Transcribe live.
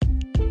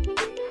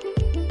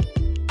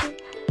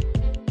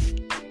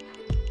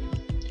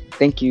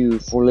Thank you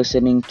for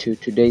listening to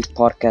today's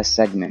podcast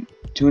segment.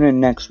 Tune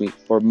in next week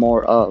for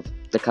more of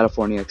the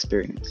California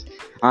Experience.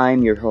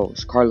 I'm your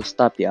host, Carlos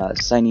Tapia,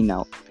 signing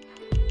out.